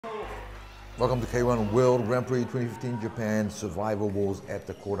Welcome to K1 World Grand Prix 2015 Japan Survival Wars at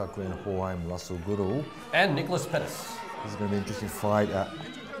the Korakuen Hoheim Russell Goodall. And Nicholas Pettas. This is going to be an interesting fight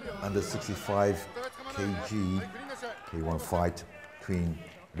under 65 kg K1 fight between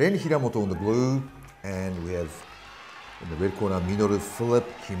Ren Hiramoto in the blue, and we have in the red corner Minoru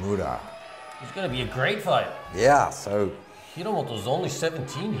Kimura. It's going to be a great fight. Yeah, so Hiramoto's only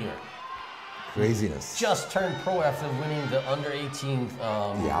 17 here. Craziness. Just turned pro after winning the under 18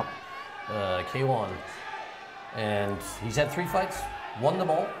 K1. And he's had 3 fights, won them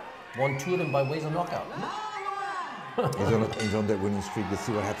all, won 2 of them by ways of knockout. he's on that winning streak. Let's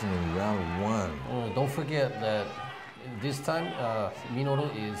see what happens in round 1. Don't forget that this time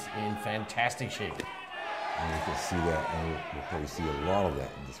Minoru is in fantastic shape. And you can see that, and we'll probably see a lot of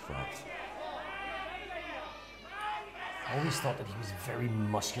that in this fight. I always thought that he was very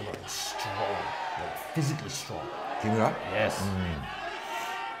muscular and strong, like physically strong. Kimura? Yes.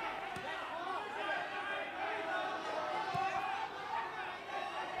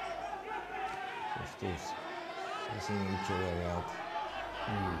 They're still seeing each other out.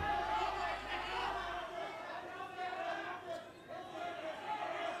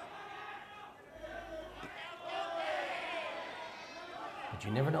 But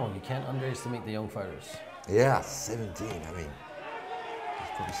you never know. You can't underestimate the young fighters. Yeah, 17. I mean, he's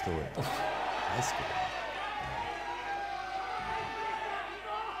probably still in high school.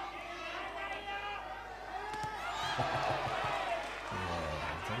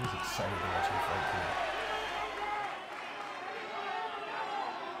 I'm always excited to watch him fight too.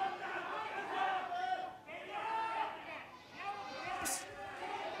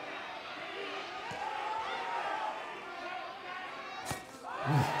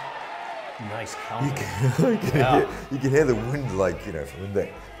 Nice counter. You can hear the wind, like, you know, when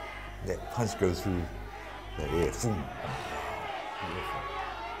that punch goes through the air. Boom.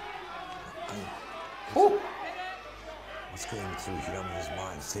 Beautiful. What's going through Hiramoto's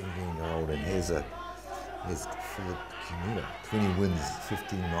mind? 17-year-old, and here's Kimura. 20 wins,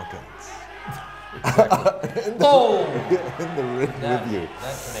 15 knockouts. Exactly. in the ring with you.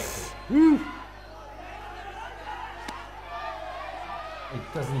 That connected. Woo. It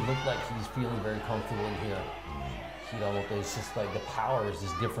doesn't look like he's feeling very comfortable in here. Hiramoto, it's just like the power is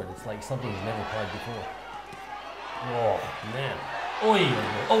just different. It's like something he's never tried before. Oh, man. Oh,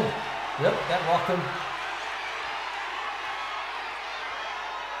 yep, that rocked him.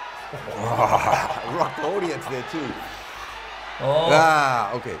 Rock the audience there too.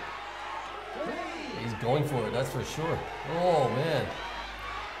 Oh. Okay. He's going for it, that's for sure. Oh, man.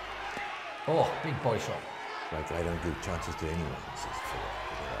 Oh, big boy shot. Like, I don't give chances to anyone.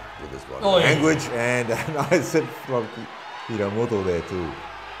 With this body yeah. language, and I said from Hiramoto there too.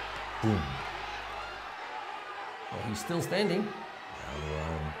 Boom. Well, he's still standing. Round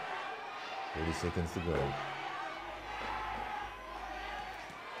 1, 30 seconds to go.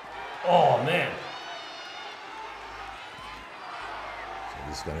 Oh, man. So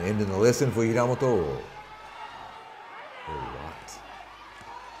this is going to end in a lesson for Hiramoto. Or what?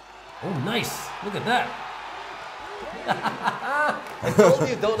 Oh, nice. Look at that. I told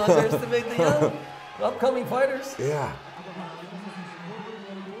you, don't underestimate the young upcoming fighters. Yeah.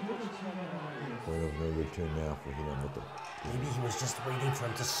 Point of no return now for Hiramoto. Maybe he was just waiting for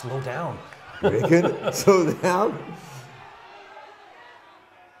him to slow down. You reckon? Slow down?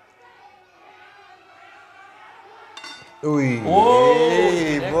 Ooh, oh,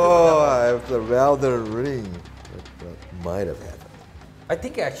 hey, boy, around the ring. That might have happened. I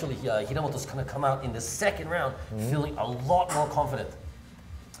think actually Hiramoto's going to come out in the second round feeling a lot more confident.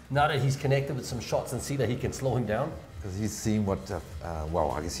 Now that he's connected with some shots and see that he can slow him down. Because he's seen what,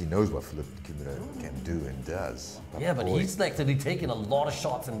 well, I guess he knows what Kimura can do and does. But he's actually taking a lot of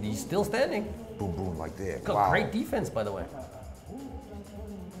shots and he's still standing. Boom, boom, like that. Got great defense, by the way.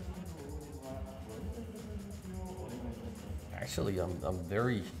 Actually, I'm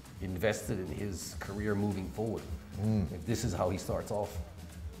very invested in his career moving forward. If this is how he starts off.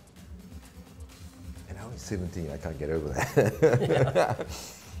 And now he's 17, I can't get over that.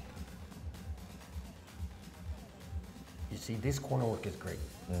 You see, this corner work is great.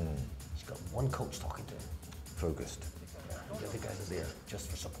 He's got one coach talking to him. Focused. The other guys are there just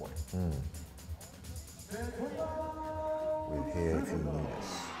for support. We're here if you need us.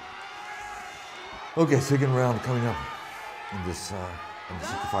 Okay, second round coming up in this under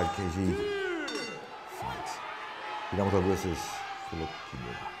 65 kg fight. Hiramoto versus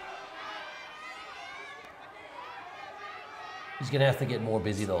Kimura. He's gonna have to get more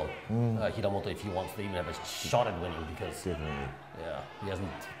busy though, Hiramoto, if he wants to even have a shot at winning, because Definitely. yeah,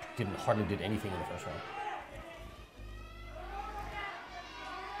 he hardly did anything in the first round.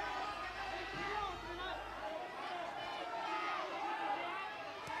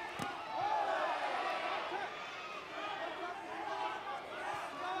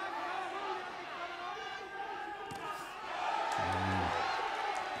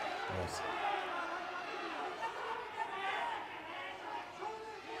 Nice.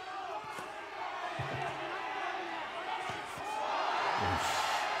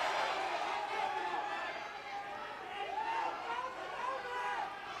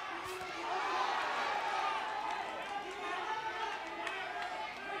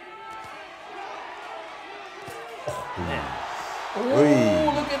 Man.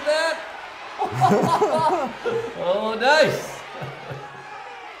 Oh, look at that! Oh, nice!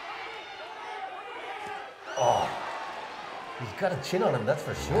 Oh, he's got a chin on him, that's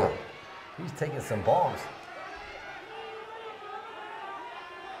for sure. He's taking some bombs.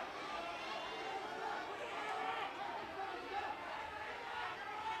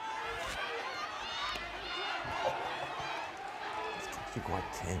 It's actually quite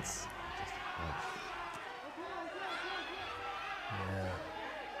tense. Yeah.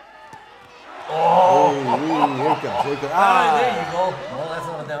 Oh, here it comes, here it comes. Ah, there you go. Well, that's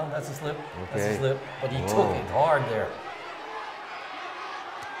not a down, that's a slip. Okay. That's a slip. But he took it hard there.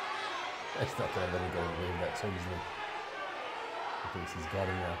 That's not going to let him go away that so easily. He thinks he's got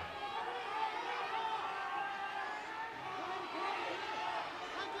him now.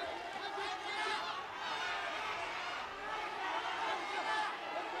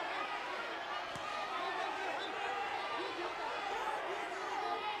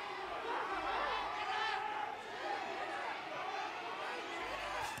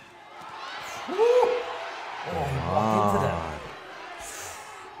 Woo! Oh, he walked into that.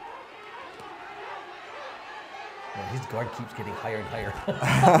 Well, his guard keeps getting higher and higher.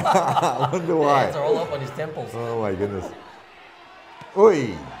 I wonder why. Hands are all up on his temples. Oh my goodness.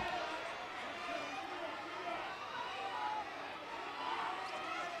 Oi!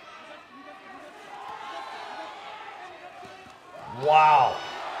 Wow.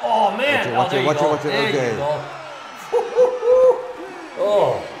 Oh, man. Watch it, watch it, watch it. There Okay. you go.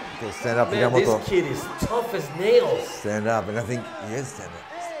 Oh. Okay, stand up, Man, Hiramoto. this kid is tough as nails. Stand up, and I think he is stand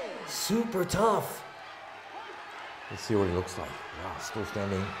up. Super tough. Let's see what he looks like. Wow, still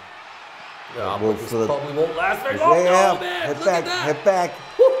standing. Yeah, Well, but this for the- probably won't last very long. Yeah, No, man. head Look back, at that. head back.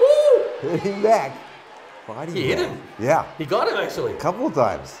 Woohoo! Hit him back. Fighting He hit back. him. Yeah, He got him, actually. a couple of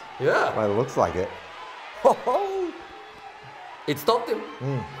times. Yeah. Well, it looks like it. Ho-ho! It stopped him.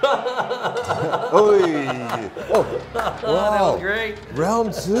 Oi! Oh, That wow. was great.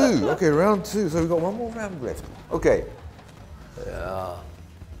 Round two. Okay, round two. So we've got one more round left. Okay. Yeah.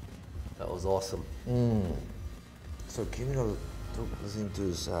 That was awesome. So Kimura listening to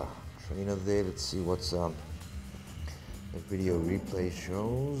his trainer there. Let's see what's the video replay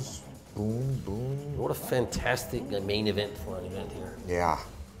shows. Boom, boom. What a fantastic main event for an event here. Yeah.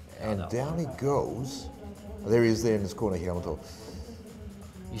 And down he goes. Oh, there he is there in this corner, Hiramoto.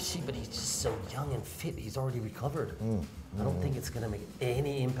 You see, but he's just so young and fit. He's already recovered. I don't think it's going to make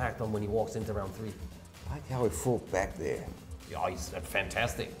any impact on when he walks into round three. I like how he fought back there. Yeah, he's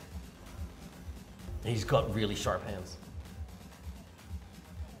fantastic. He's got really sharp hands.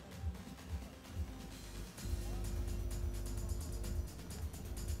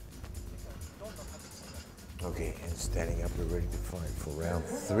 Okay, and standing up and ready to fight for round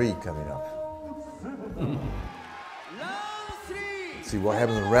three coming up. Let's see what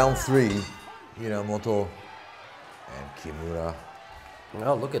happens in round three. Hiramoto and Kimura.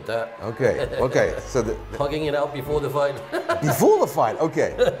 Oh, look at that. Okay, okay. So Hugging it out before the fight. before the fight,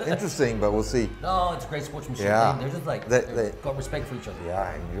 okay. Interesting, but we'll see. No, it's great sportsmanship. Yeah. They're just like, They got respect for each other.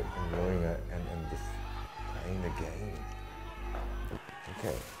 Yeah, enjoying it and just playing the game.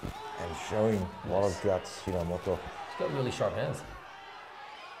 Okay, and showing a lot of guts, Hiramoto. He's got really sharp hands.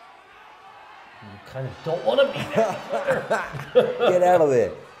 You kind of don't want to be there. Get out of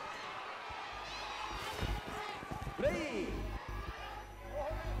there.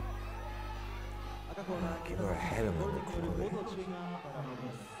 Kimura had him in the corner there.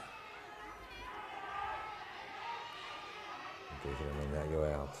 Okay, Hiramoto, now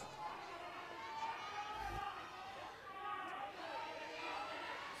you're out.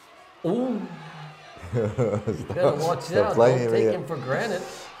 Ooh. You better watch Stop out. playing Don't him take here. him for granted.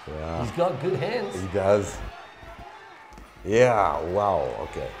 Yeah. He's got good hands. He does. Yeah, wow,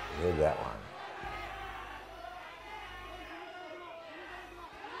 okay. Heard that one.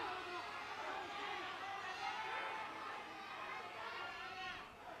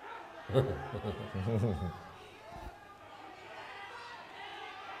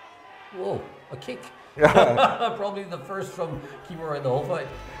 Whoa, a kick. Probably the first from Kimura in the whole fight.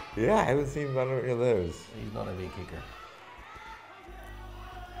 Yeah, I haven't seen one of those. He's not a big kicker.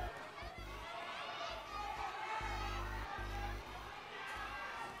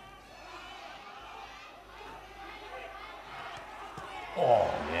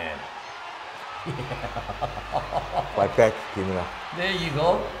 Oh, man. Fight back, Kimura. There you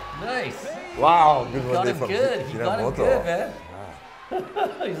go. Nice. Wow, good one Got there him from good. He got him Hiramoto. good, man.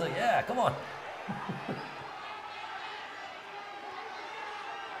 He's like, yeah, come on.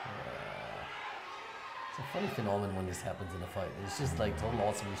 It's a funny phenomenon when this happens in a fight. It's just like total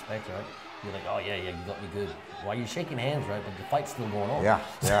loss of respect, right? You're like, oh yeah, you got me good. Why are you shaking hands, right? But the fight's still going on. Yeah.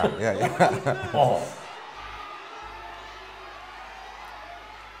 Oh.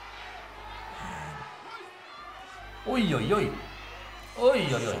 Oi, oi, oi. Oi,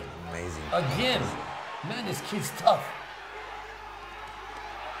 oi, oi. Amazing. Again. Man, this kid's tough.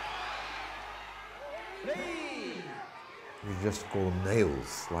 You just call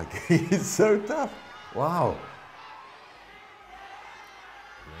nails. Like, he's so tough. Wow.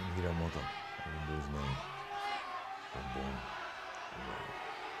 Ren Hiramoto. I remember his name. Born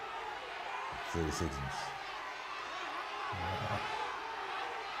 30 seconds.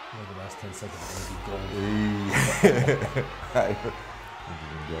 The last 10 seconds are going to be gold. I can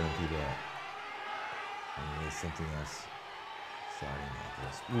guarantee that. And there's something else starting at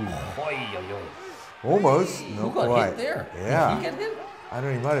this. Oi, oi, oi. Almost. Who Not got quite. hit there? Yeah. Did he get hit? I don't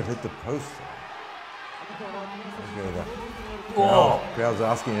know, he might have hit the post. Okay, the crowd's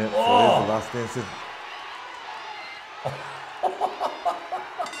asking it. So there's the last 10 seconds.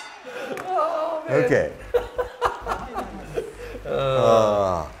 Okay.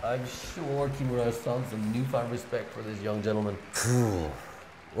 I'm sure Kimura has found some newfound respect for this young gentleman.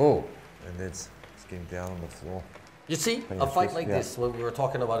 Oh, and it's getting down on the floor. You see, a fight like this, when we were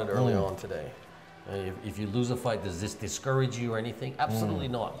talking about it earlier on today, if you lose a fight, does this discourage you or anything? Absolutely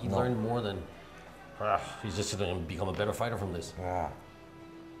not. He learned more than, he's just going to become a better fighter from this. Yeah.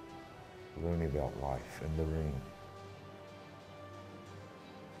 Learning about life in the ring.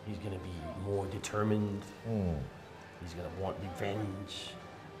 He's going to be more determined. He's going to want revenge.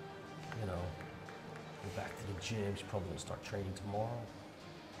 You know, go back to the gym. He's probably going to start training tomorrow.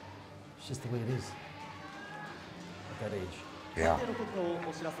 It's just the way it is at that age. Yeah.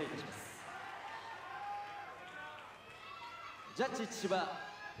 ジャッジ千葉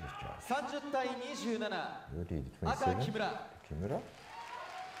30対27 赤木村 Kimura?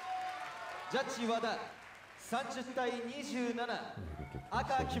 ジャッジ和田30対27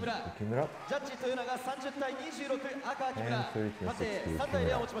赤木村 Kimura? ジャッジ豊永30対26赤木村判定3対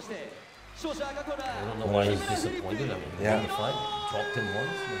0をもちまして勝者赤コーナ I ー don't know why he's disappointed. I mean, he won the fight, dropped him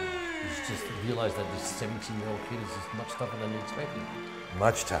once. He's just realized that this 17-year-old kid is just much tougher than he expected.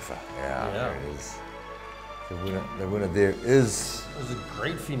 Much tougher. Yeah, Yeah. there it is. The winner there is... It was a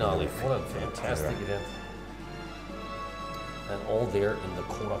great finale. What a fantastic event. And all there in the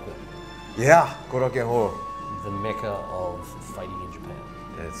Korakuen, Yeah, Korakuen Hall. the mecca of fighting in Japan.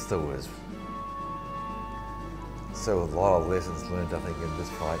 It still is. So a lot of lessons learned, I think, in this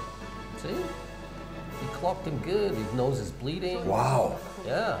fight. See? He clocked him good. His nose is bleeding. Wow.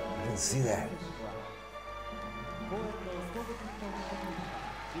 Yeah. I didn't see that.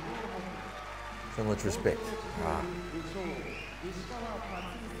 So much respect.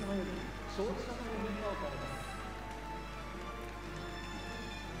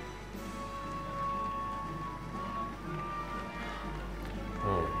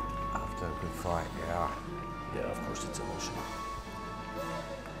 After a good fight, yeah. Yeah, of course it's emotional.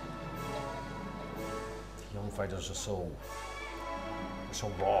 The young fighters are so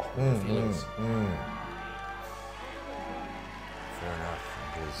raw with their feelings. Fair enough.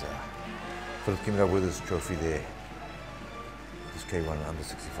 There's Philip Kimura with his trophy there. This K1 under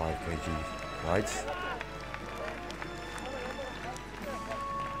 65 kg, right?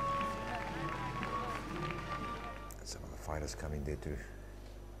 And some of the fighters coming there to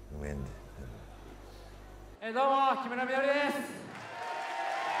win. どうも木村実です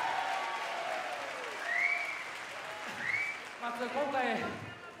今回す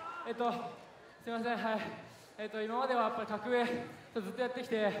みませんはい今まではやっぱり格上ずっとやってき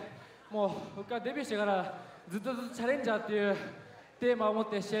てもう僕はデビューしてからずっとチャレンジャーっていうテーマを持っ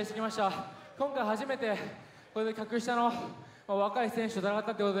て試合してきました今回初めてこれで格下の若い選手と戦っ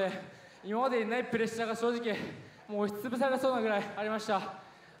たということで今までにないプレッシャーが正直もう押しつぶされそうなぐらいありました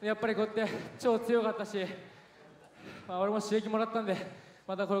やっぱりこうやって超強かったし俺も刺激もらったんで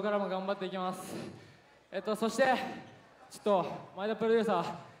またこれからも頑張っていきますそしてちょっと前田プロデューサー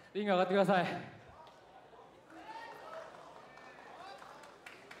リング上がってください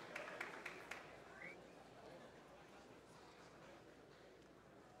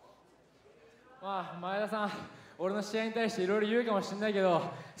前田さん俺の試合に対していろいろ言うかもしれないけど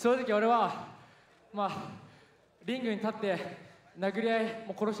正直俺はリングに立って殴り合い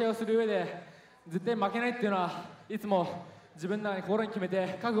殺し合いをする上で絶対負けないっていうのはいつも自分の中に心に決め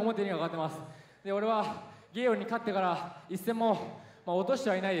て覚悟を持っているにかかってます。で、俺はゲイオに勝ってから一戦も、落として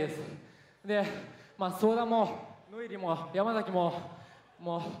はいないです。で、相談もノイリも山崎も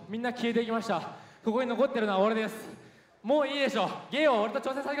もうみんな消えていきました。ここに残ってるのは俺です。もういいでしょ。ゲイオ俺と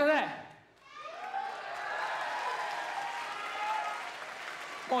挑戦させてください。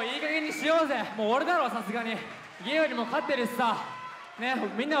もういい加減にしようぜ。もう俺だろ、さすがに。ゲオにも勝ってるしさ。ね、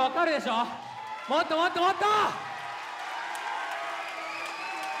みんなわかるでしょ。もっともっともっと。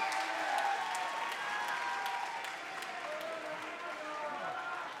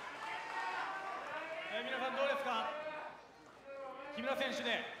皆さんどうですか。木村選手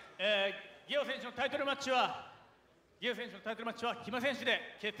で、ゲオ選手のタイトルマッチは木村選手で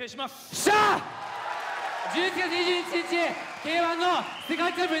決定します。しゃあ11月21日 K1 の世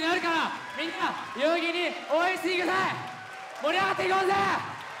界チャンピオンになるから、みんな代々木に応援してください。盛り上がっていこうぜ。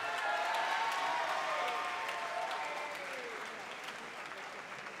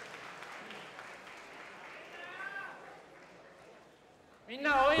みん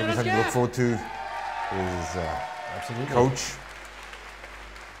な応援よろしく。 Look forward to his coach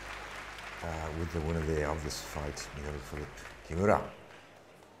with the winner there of this fight, Minoru Kimura.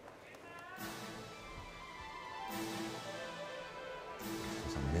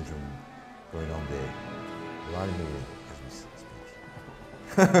 Some momentum going on there, right in the ring as we speak.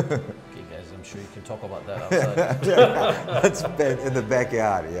 Okay, guys, I'm sure you can talk about that outside. That's been in the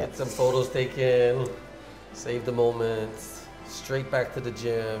backyard, yeah. Get some photos taken, save the moments, straight back to the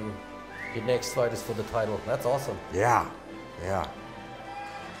gym. Your next fight is for the title. That's awesome. Yeah, yeah.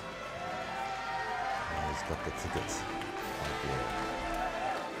 He's got the tickets.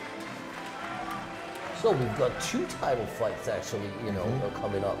 So we've got 2 title fights actually,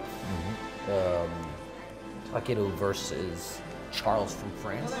 coming up. Takeru versus Charles from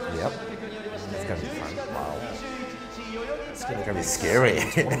France. Yep. It's gonna be fun. Wow. It's gonna be scary.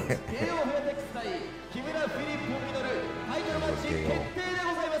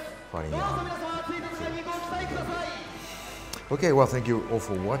 Okay, well, thank you all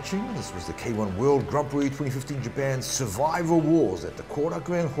for watching. This was the K1 World Grand Prix 2015 Japan Survivor Wars at the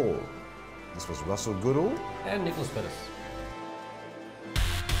Korakuen Hall. This was Russell Goodall And Nicholas Pettas.